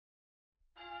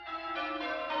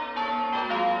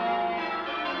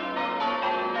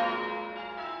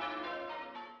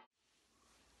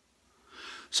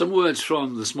Some words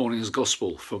from this morning's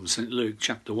Gospel from St. Luke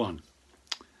chapter 1.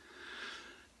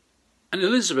 And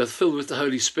Elizabeth, filled with the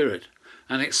Holy Spirit,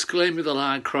 and exclaimed with a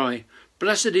loud cry,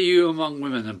 "Blessed are you among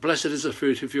women, and blessed is the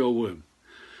fruit of your womb.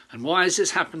 And why has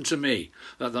this happened to me,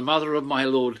 that the mother of my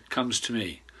Lord comes to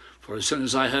me? For as soon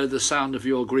as I heard the sound of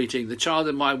your greeting, the child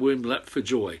in my womb leapt for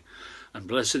joy. And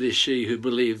blessed is she who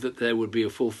believed that there would be a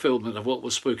fulfilment of what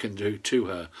was spoken to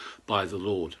her by the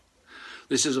Lord."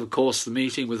 This is, of course, the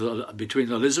meeting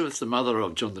between Elizabeth, the mother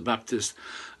of John the Baptist,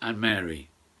 and Mary.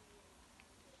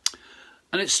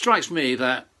 And it strikes me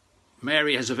that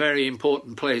Mary has a very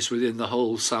important place within the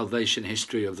whole salvation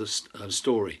history of the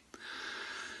story.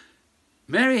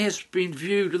 Mary has been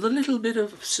viewed with a little bit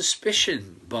of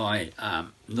suspicion by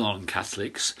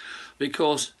non-Catholics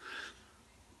because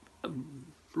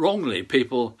wrongly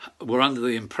people were under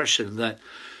the impression that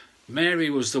Mary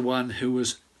was the one who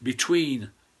was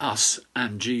between us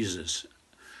and Jesus.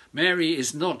 Mary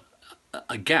is not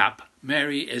a gap.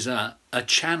 Mary is a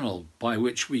channel by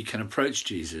which we can approach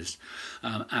Jesus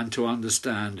and to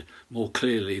understand more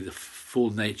clearly the full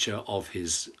nature of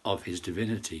his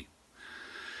divinity.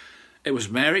 It was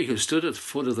Mary who stood at the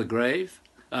foot of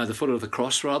the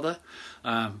cross,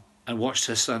 and watched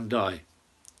her son die.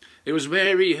 It was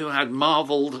Mary who had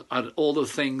marvelled at all the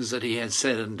things that he had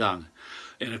said and done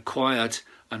in a quiet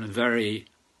and a very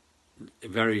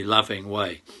loving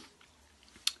way.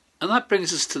 And that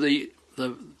brings us to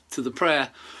the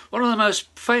prayer, one of the most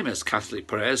famous Catholic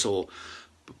prayers,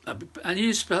 a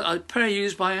prayer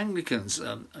used by Anglicans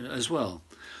as well,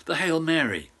 the Hail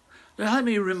Mary. Now, let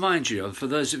me remind you, and for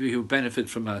those of you who benefit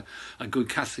from a good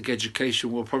Catholic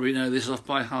education will probably know this off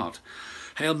by heart.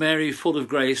 Hail Mary, full of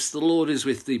grace, the Lord is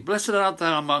with thee. Blessed art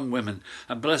thou among women,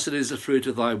 and blessed is the fruit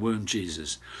of thy womb,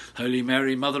 Jesus. Holy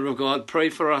Mary, Mother of God, pray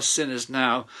for us sinners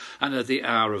now and at the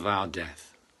hour of our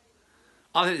death.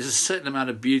 I think there's a certain amount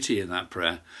of beauty in that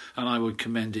prayer, and I would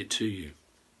commend it to you.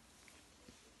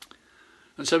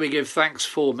 And so we give thanks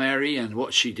for Mary and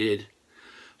what she did,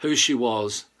 who she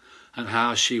was, and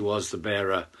how she was the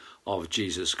bearer of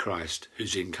Jesus Christ,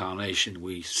 whose incarnation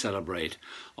we celebrate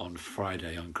on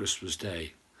Friday, on Christmas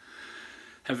Day.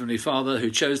 Heavenly Father,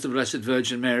 who chose the Blessed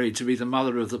Virgin Mary to be the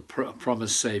mother of the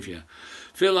promised Saviour,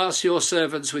 fill us, your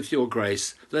servants, with your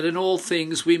grace, that in all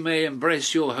things we may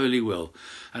embrace your holy will,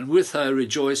 and with her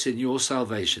rejoice in your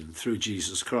salvation, through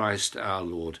Jesus Christ our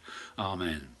Lord.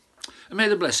 Amen. And may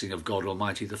the blessing of God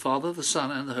Almighty, the Father, the Son,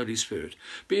 and the Holy Spirit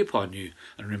be upon you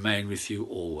and remain with you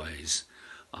always.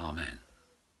 Amen.